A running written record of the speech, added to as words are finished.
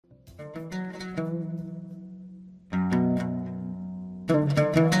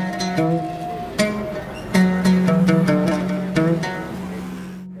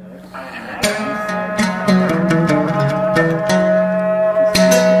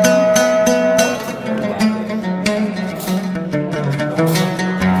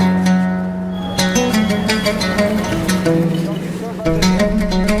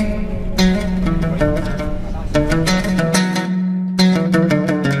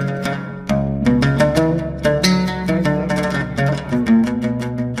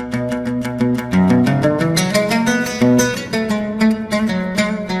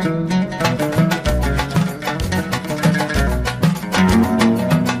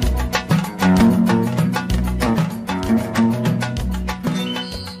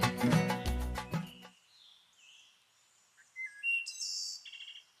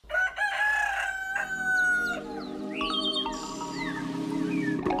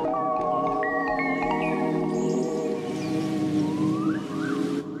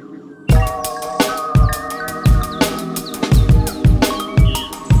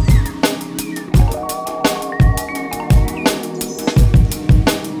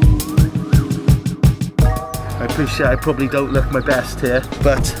I probably don't look my best here,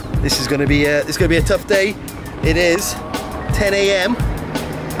 but this is going to be a tough day. It is 10 AM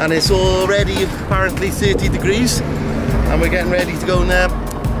and it's already apparently 30 degrees, and we're getting ready to go now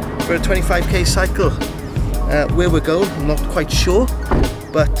for a 25k cycle. Where we're going, I'm not quite sure,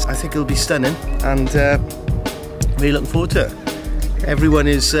 but I think it'll be stunning, and really looking forward to it. Everyone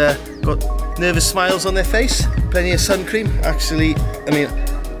is got nervous smiles on their face, plenty of sun cream. Actually, I mean,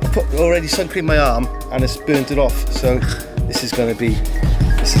 I put already sun cream my arm and it's burnt it off, so this is going to be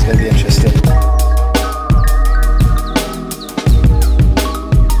interesting.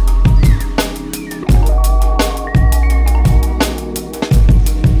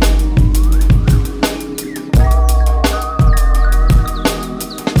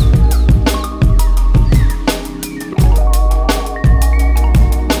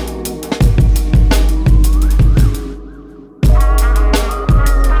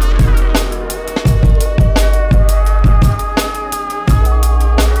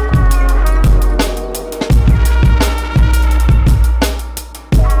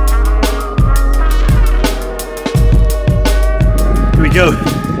 Go.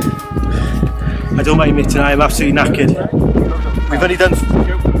 I don't mind admitting I am absolutely knackered. We've only done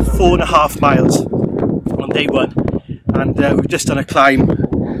 4.5 miles on day one, and we've just done a climb.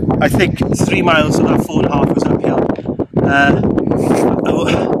 I think 3 miles of that 4.5 was uphill. I'm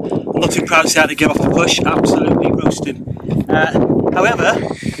not too proud to say I had to give off the push, absolutely roasting. However,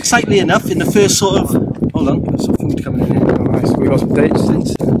 excitedly enough, in the first sort of... Hold on, there's some food coming in here. Oh, nice. We got some dates.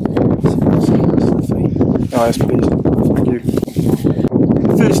 Oh, yes, please. Thank you.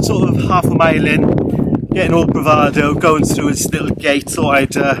 First sort of half a mile in, getting all bravado, going through this little gate, thought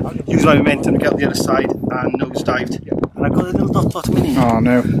I'd use my momentum to get up the other side, and nosedived, and I got a little dot mini. Oh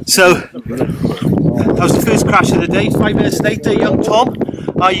no. So, that was the first crash of the day. 5 minutes later, young Tom,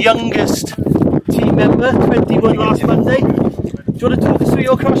 our youngest team member, 21 last Monday. Do you want to talk us through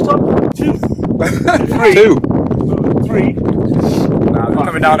your crash, Tom? 2? 3? 2. 3? We're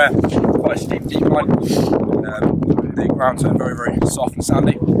coming down quite a steep decline. The ground turned very, very soft and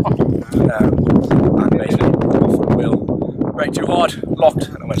sandy. And basically, off the wheel, brake too hard, locked,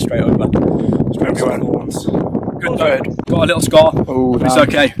 and I went straight over. Good bird. Got a little scar. Oh, it's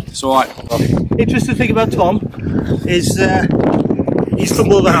okay. It's all right. Interesting thing about Tom is he's from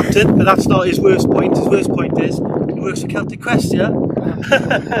Wolverhampton, but that's not his worst point. His worst point is he works for Celtic Quest, yeah?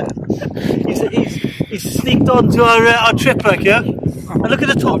 he's sneaked on to our trip back here. And look at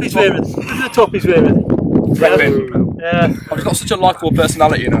the top he's wearing. Look at the top he's wearing. Yeah. I've just got such a likeable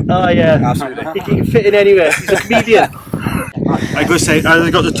personality, you know. Oh yeah, absolutely. He can fit in anywhere. He's a comedian. I gotta say,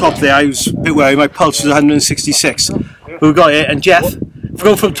 I got the top there. I was a bit worried. My pulse was 166. We got it, and Jeff. We've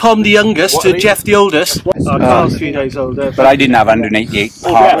gone from Tom the youngest to Jeff the oldest. Oh, Carl's 3 days older. But I didn't have 188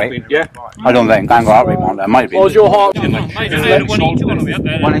 heart rate. Yeah. I don't think. I haven't got heart rate on that. Might be. What was your heart?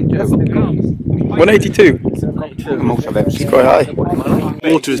 182. Most of it. It's quite high.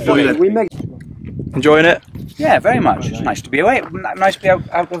 Water is boiling. Enjoying it? Yeah, very much. It's nice to be away. Nice to be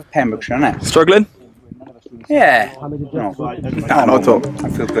out of Pembrokeshire, isn't it? Struggling? Yeah. No, not at all. I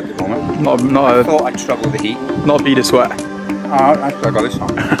feel good at the moment. I thought I'd struggle with the heat. Not a bead of sweat. Oh, I got this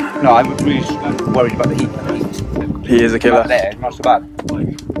one. No, I'm really worried about the heat. He is a killer. There, not so bad. But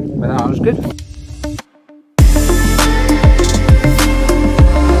no, it was good.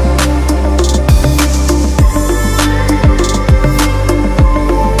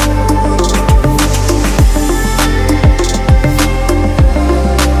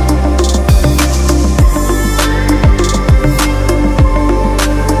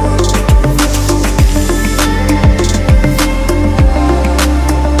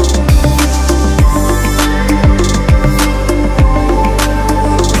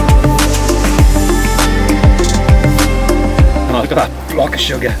 Look at that block of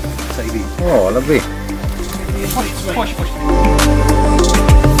sugar. Oh, lovely.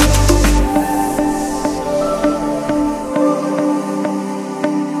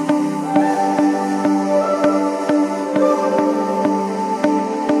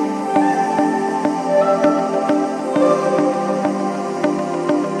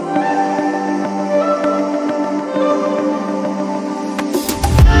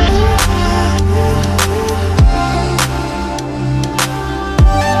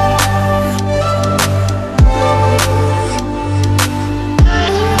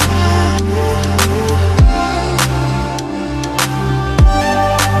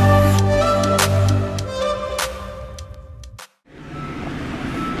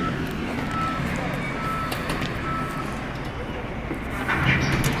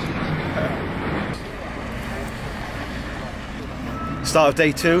 Start of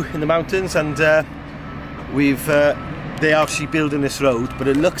day 2 in the mountains, and they're actually building this road, but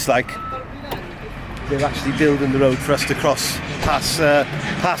it looks like they're actually building the road for us to pass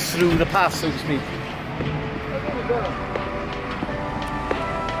through the pass, so to speak.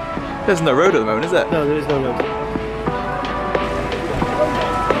 There's no road at the moment, is there? No, there is no road.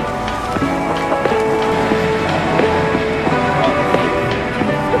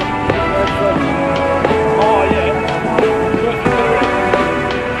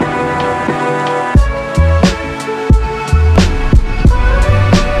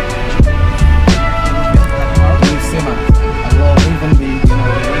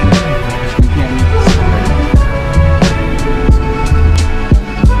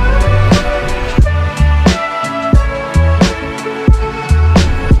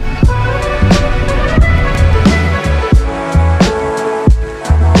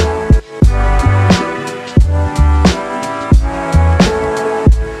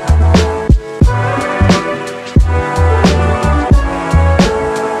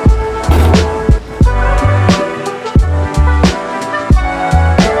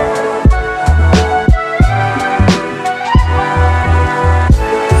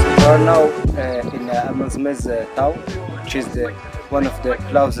 Town, which is one of the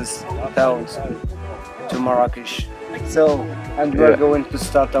closest towns to Marrakesh. So, and we're going to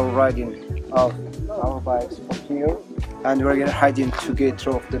start our riding of our bikes from here, and we're gonna head in to get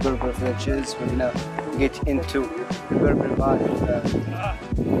through the Berber villages. We're gonna get into the Berber valley.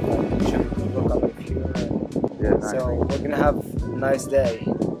 Look up here. So we're gonna have a nice day.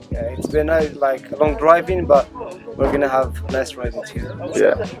 It's been like a long driving, but we're gonna have nice riding here.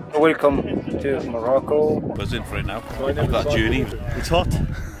 Yeah. Welcome to Morocco. Buzzing for it now. That journey. It's hot.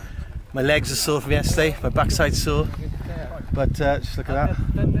 My legs are sore from yesterday. My backside's sore. But just look at that.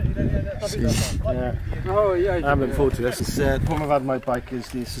 Yeah. I'm looking forward to this. The problem I've had with my bike is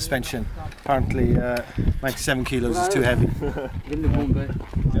the suspension. Apparently 97 kilos is too heavy.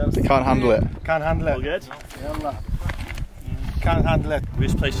 They can't handle it. Can't handle it. All good? Can't handle it.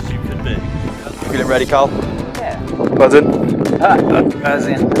 Worst places you could be. Feeling ready, Carl? Yeah. Buzzing?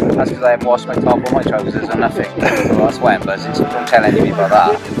 Buzzing. That's because I haven't washed my top or my trousers or nothing. So that's why I'm buzzing, so don't tell anybody about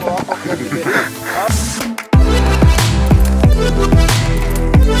that.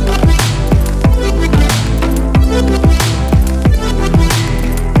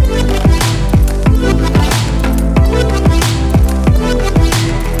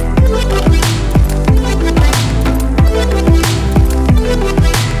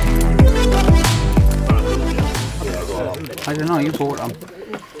 I don't know, you bought them.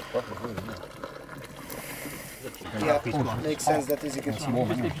 Yeah, makes sense that is a good tea.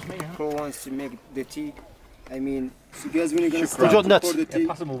 Who wants to make the tea? I mean, so guys, when you're gonna start to pour the tea,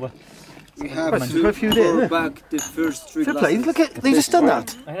 pass them over. we have Got a few there, pour innit? back the first 3 Fair glasses. play, look at, they've just done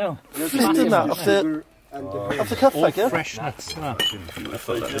that. I know. Just done that off the cuff, like, yeah? Fresh nuts.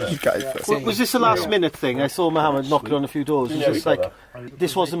 Was this a last minute thing? I saw Mohammed knocking on a few doors. It was just like,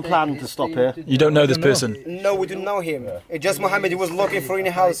 this wasn't planned to stop here. You don't know this person? No, we don't know him. It's just Mohammed, he was looking for in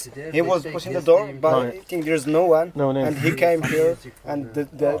a house. He was pushing the door, but I think there's no one. No name. And he came here and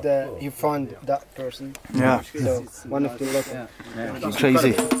he found that person. Yeah. So, one of the local.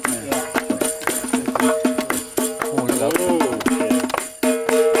 Crazy.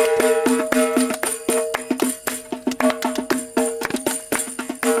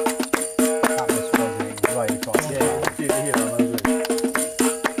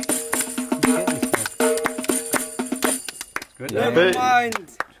 Never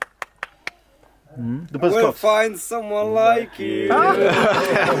mind. The We'll buzzcocks. find someone like you.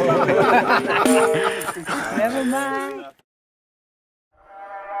 Never mind.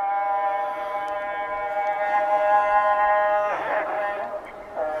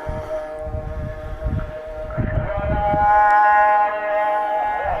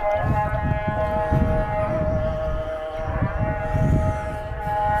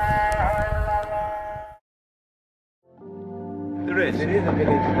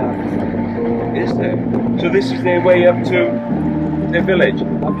 Is there? So this is their way up to their village?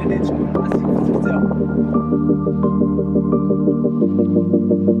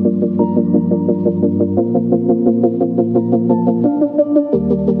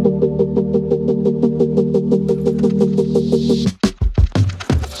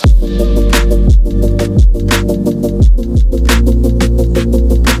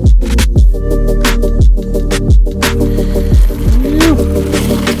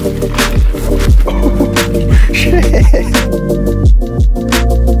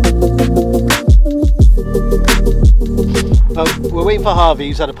 We're waiting for Harvey,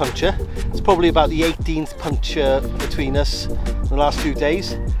 who's had a puncture. It's probably about the 18th puncture between us in the last few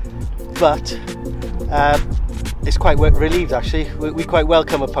days, but it's quite relieved actually. We quite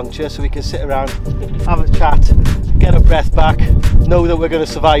welcome a puncture, so we can sit around, have a chat, get our breath back, know that we're going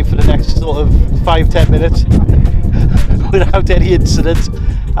to survive for the next sort of 5-10 minutes without any incident,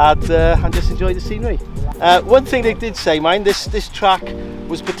 and just enjoy the scenery. One thing they did say, mind, this track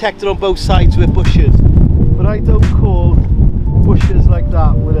was protected on both sides with bushes, but I don't call bushes like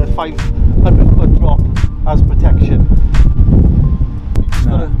that with a 500-foot drop as protection.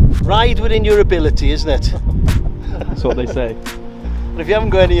 Ride within your ability, isn't it? That's what they say. And if you haven't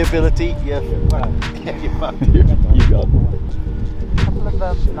got any ability, you're fucked. You got.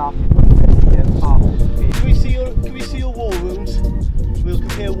 Can we see your wall wounds? We'll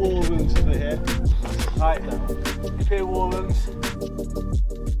compare wall wounds over here. Right, compare wall wounds.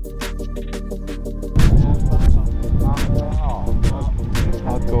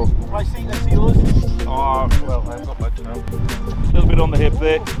 Hardcore. Right, see yours. Oh, well, I've got that now. A little bit on the hip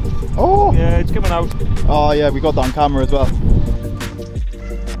there. Oh! Yeah, it's coming out. Oh yeah, we got that on camera as well.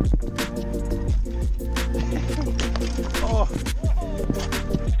 Oh.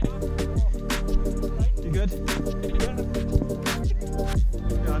 You good?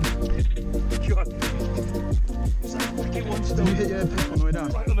 God. It wants to hit your hip on the way down.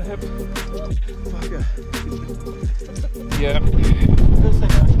 Right on the hip. Fucker. Yeah.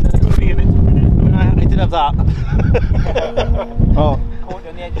 I did have that. Oh.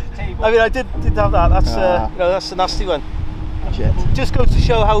 I mean, I did have that. That's you know, that's a nasty one. Shit. Just goes to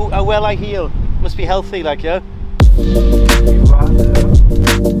show how well I heal. Must be healthy, like, yo.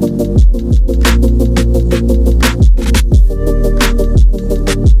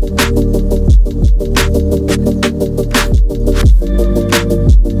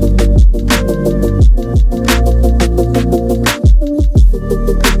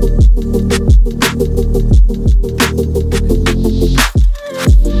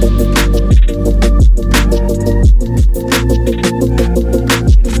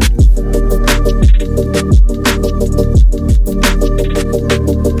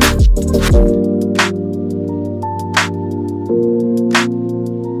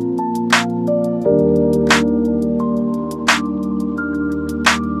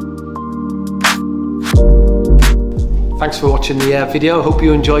 Thanks for watching the video. Hope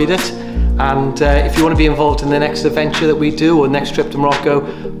you enjoyed it, and if you want to be involved in the next adventure that we do or next trip to Morocco,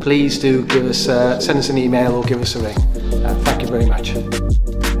 please do give us send us an email or give us a ring. Thank you very much.